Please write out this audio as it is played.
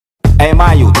Hey,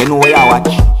 my youth, you know where you watch?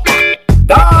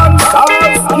 Dancehall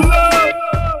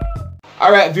Skilla!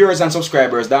 Alright, viewers and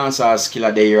subscribers, Dancehall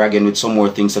Skilla there here again with some more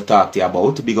things to talk to you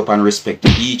about. Big up and respect to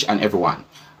each and everyone.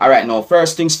 Alright, now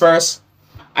first things first,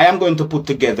 I am going to put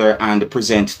together and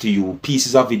present to you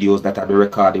pieces of videos that have been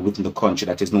recorded within the country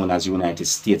that is known as United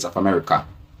States of America.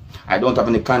 I don't have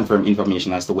any confirmed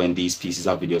information as to when these pieces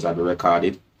of videos have been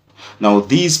recorded. Now,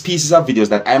 these pieces of videos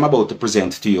that I am about to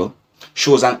present to you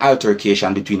shows an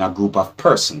altercation between a group of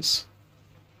persons.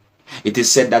 It is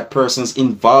said that persons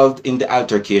involved in the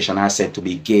altercation are said to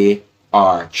be gay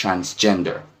or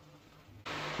transgender.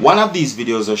 One of these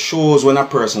videos shows when a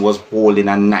person was holding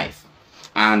a knife,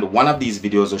 and one of these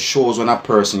videos shows when a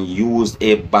person used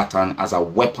a baton as a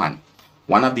weapon.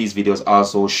 One of these videos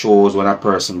also shows when a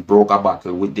person broke a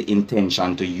bottle with the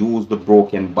intention to use the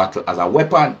broken bottle as a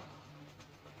weapon.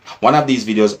 One of these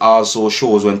videos also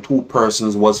shows when two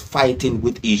persons was fighting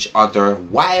with each other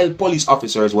while police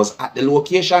officers was at the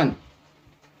location.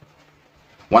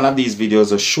 One of these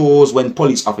videos shows when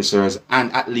police officers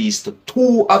and at least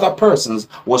two other persons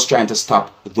was trying to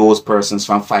stop those persons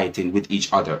from fighting with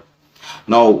each other.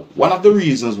 Now, one of the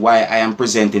reasons why I am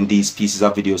presenting these pieces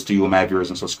of videos to you, my viewers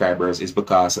and subscribers, is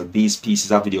because these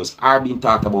pieces of videos are being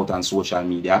talked about on social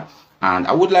media. And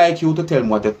I would like you to tell me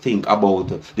what you think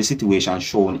about the situation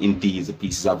shown in these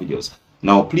pieces of videos.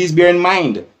 Now, please bear in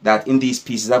mind that in these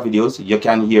pieces of videos, you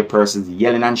can hear persons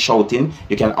yelling and shouting.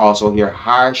 You can also hear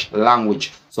harsh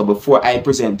language. So before I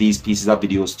present these pieces of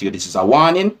videos to you, this is a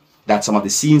warning that some of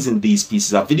the scenes in these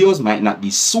pieces of videos might not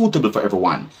be suitable for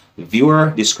everyone.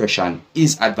 Viewer discretion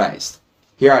is advised.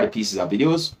 Here are the pieces of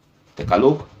videos. Take a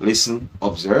look, listen,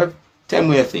 observe. Tell me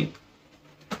what you think.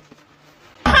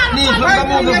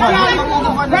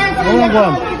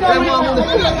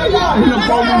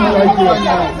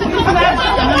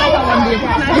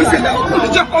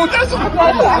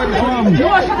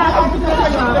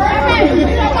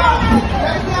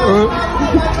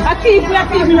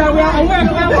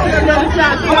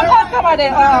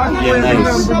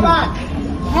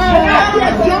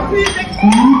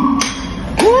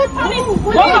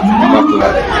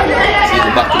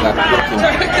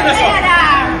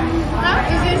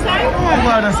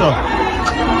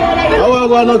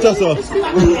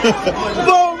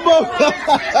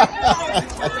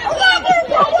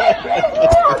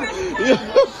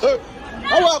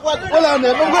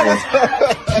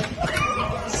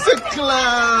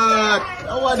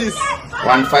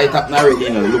 One fight up now already, you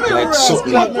know, look like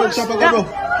something.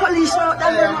 Police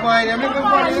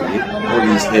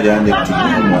there and the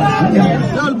team.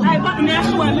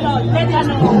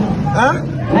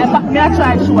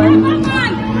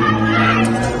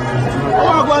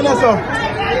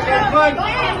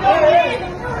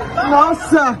 No,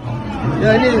 sir.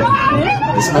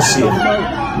 It's not safe.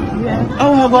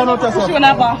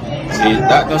 See,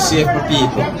 that's not safe for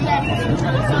people.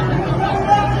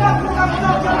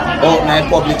 Oh, my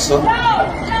public, so.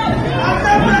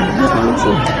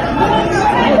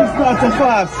 It's not so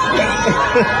fast.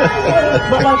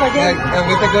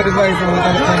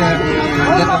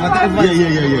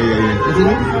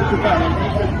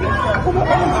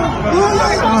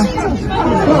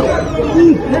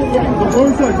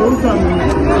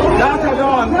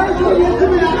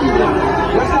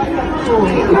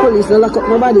 The police don't lock up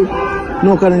nobody.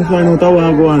 No, can I find out how I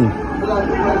go on?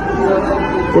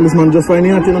 Policeman just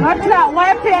finding out, you know. What's that?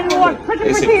 Why paying more?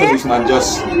 They say policeman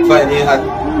just finding out.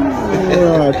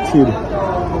 Oh, kid.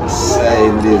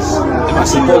 Saying this. You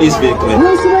must see police vehicle.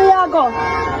 Lucy, where you go?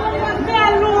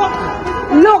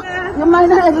 Look, you might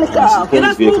not have liquor off.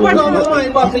 Police vehicle. No,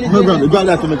 got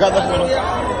that to me. Got that to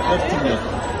me.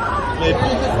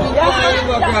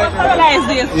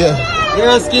 Yeah.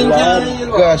 Yes, King.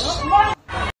 Gosh.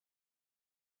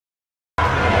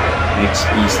 Next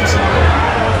piece is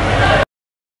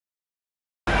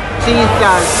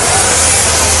Jesus.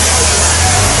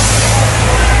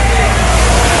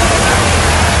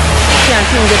 Can't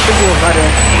seem to get to go over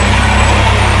there.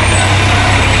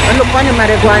 And look on him at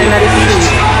the ground in the street.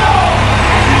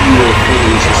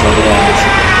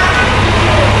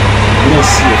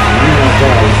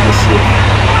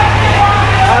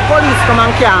 Our police come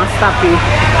and can't stop it.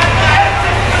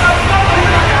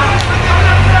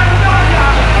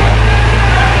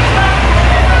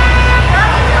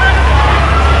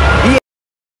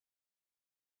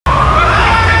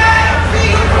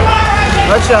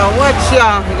 Watch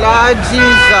ya, Lord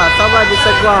Jesus, somebody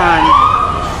said go on.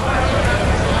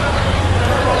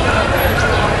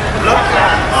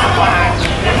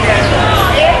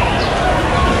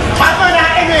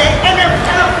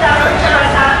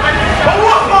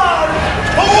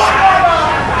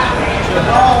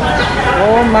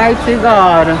 Oh Almighty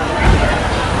God.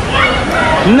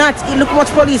 Look how much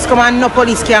police come and no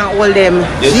police can't hold them.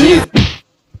 You see?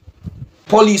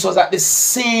 Police was at the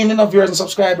scene, you know, viewers and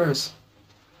subscribers.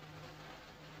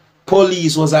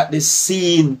 Police was at the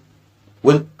scene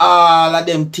when all of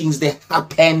them things they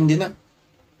happened, you know.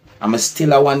 I'm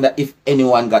still I wonder if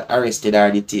anyone got arrested or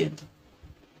detained.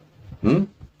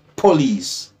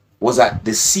 Police was at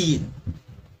the scene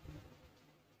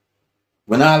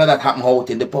when all of that happened out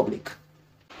in the public.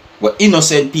 But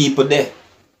innocent people there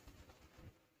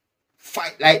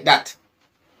fight like that.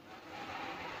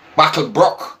 Battle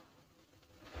broke.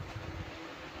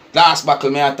 Last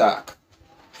battle me attack.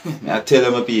 I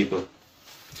tell them people.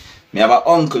 Me have an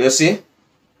uncle, you see.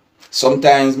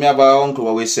 Sometimes me have an uncle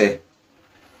where we say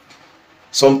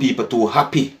some people too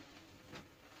happy.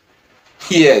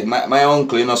 Yeah, my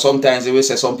uncle, you know, sometimes he will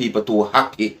say some people too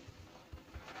happy.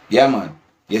 Yeah, man.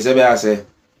 You see what I say?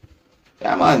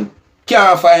 Yeah, man.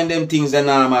 Can't find them things that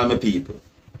normal, my people.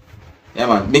 Yeah,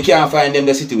 man. Me can't find them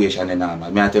the situation the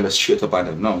normal. Me I tell you straight up on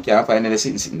them. No, can't find them the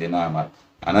things in the normal.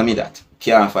 And I mean that.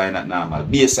 Can't find that normal.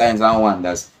 Be signs and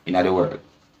wonders in the world.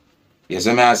 You see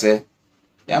what I say?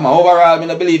 Yeah, man. Overall, I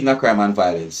don't believe in crime and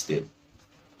violence still.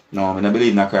 No, I don't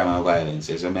believe in crime and violence.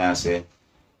 You see what I say?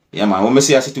 Yeah, man. When I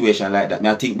see a situation like that,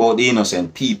 I think about the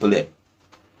innocent people there.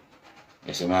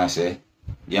 You see what I say?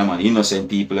 Yeah, man. Innocent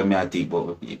people, I think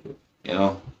about the people. You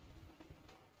know?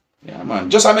 Yeah, man.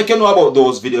 Just to make you know about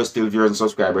those videos still, viewers and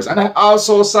subscribers. And I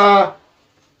also saw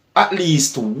at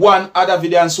least one other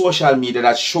video on social media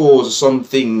that shows some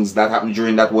things that happened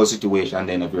during that whole situation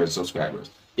then, viewers and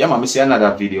subscribers. Yeah, man. I see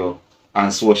another video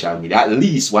on social media. At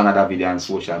least one other video on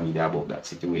social media about that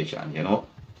situation, you know?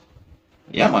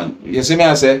 Yeah, man. You see me,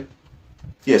 I say?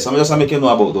 Yes, I'm just making you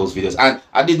know about those videos. And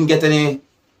I didn't get any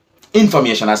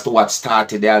information as to what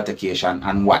started the altercation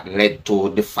and what led to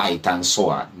the fight and so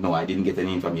on. No, I didn't get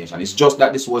any information. It's just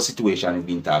that this whole situation is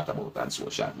being talked about on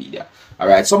social media.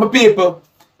 Alright, so my people,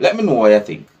 let me know what you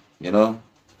think. You know?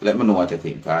 Let me know what you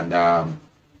think. And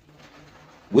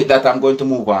with that, I'm going to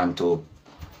move on to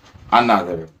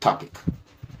another topic.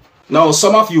 Now,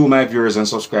 some of you, my viewers and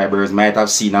subscribers, might have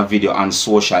seen a video on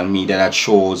social media that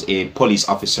shows a police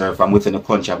officer from within the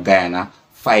country of Guyana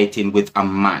fighting with a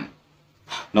man.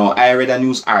 Now, I read a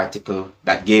news article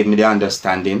that gave me the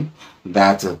understanding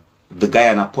that the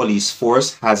Guyana police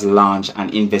force has launched an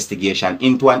investigation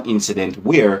into an incident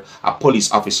where a police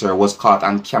officer was caught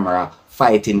on camera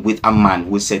fighting with a man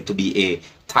who is said to be a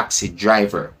taxi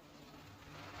driver.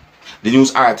 The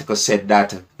news article said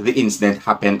that the incident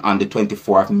happened on the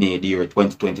 24th of May, the year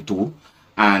 2022.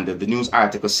 And the news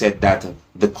article said that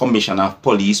the commissioner of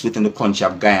police within the country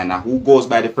of Guyana, who goes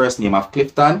by the first name of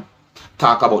Clifton,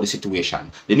 talk about the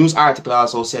situation. The news article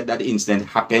also said that the incident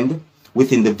happened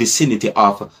within the vicinity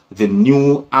of the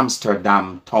New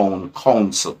Amsterdam Town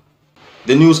Council.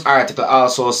 The news article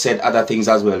also said other things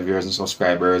as well, viewers and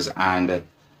subscribers, and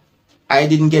I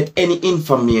didn't get any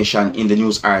information in the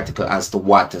news article as to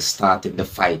what started the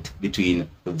fight between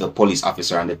the police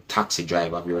officer and the taxi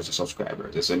driver, viewers and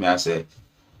subscribers. So I say,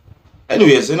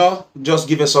 anyways, you know, just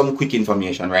give us some quick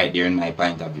information right there in my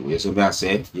point of view. So I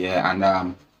say, yeah,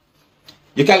 and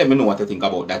you can let me know what you think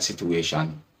about that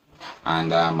situation.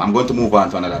 And I'm going to move on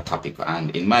to another topic.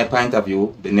 And in my point of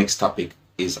view, the next topic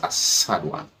is a sad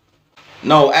one.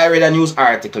 Now, I read a news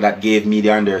article that gave me the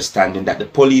understanding that the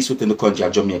police within the country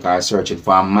of Jamaica are searching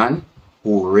for a man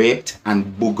who raped and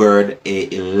boogered a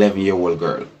 11-year-old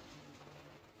girl.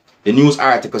 The news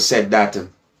article said that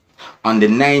on the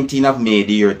 19th of May,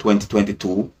 the year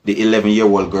 2022, the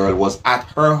 11-year-old girl was at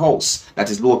her house that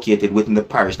is located within the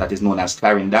parish that is known as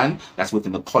Clarendon, that's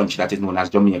within the country that is known as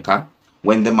Jamaica,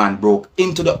 when the man broke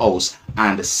into the house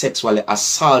and sexually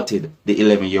assaulted the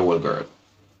 11-year-old girl.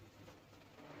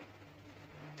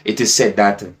 It is said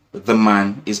that the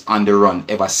man is on the run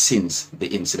ever since the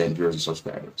incident, viewers and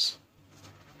subscribers.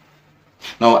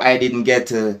 Now, I didn't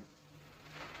get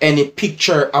any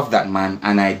picture of that man,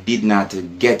 and I did not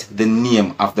get the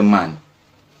name of the man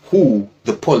who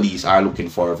the police are looking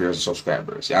for, viewers and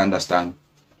subscribers. You understand?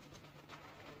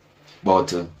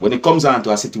 But when it comes down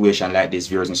to a situation like this,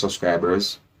 viewers and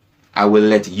subscribers, I will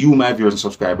let you, my viewers and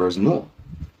subscribers, know.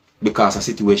 Because a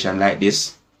situation like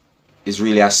this is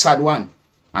really a sad one.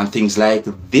 And things like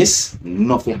this,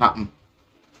 nothing happen.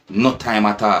 No time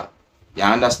at all. You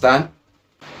understand?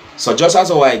 So just as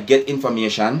how I get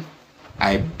information,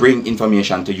 I bring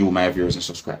information to you, my viewers and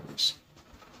subscribers.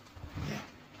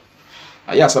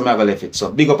 Yeah, so I'm going to leave it.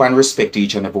 So big up and respect to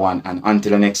each and everyone. And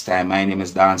until the next time, my name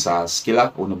is Dancehall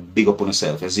Skilla. I want to big up on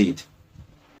yourself. You see it?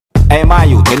 Hey, my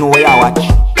youth, you know where you watch?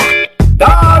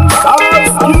 Dancehall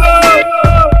Skilla!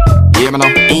 Yeah, man.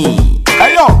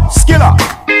 Hey,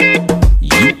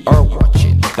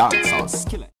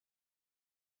 Skilla.